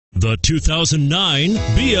The 2009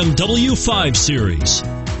 BMW 5 Series.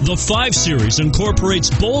 The 5 Series incorporates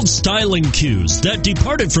bold styling cues that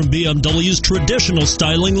departed from BMW's traditional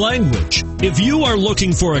styling language. If you are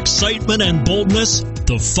looking for excitement and boldness,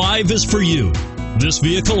 the 5 is for you. This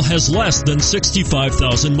vehicle has less than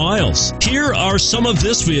 65,000 miles. Here are some of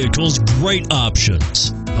this vehicle's great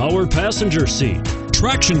options: power passenger seat,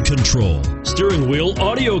 traction control, steering wheel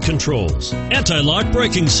audio controls, anti-lock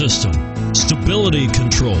braking system, stability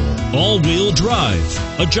control, all-wheel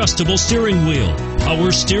drive, adjustable steering wheel, power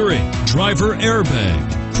steering, driver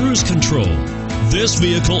airbag, cruise control. This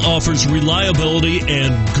vehicle offers reliability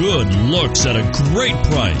and good looks at a great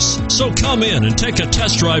price. So come in and take a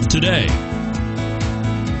test drive today.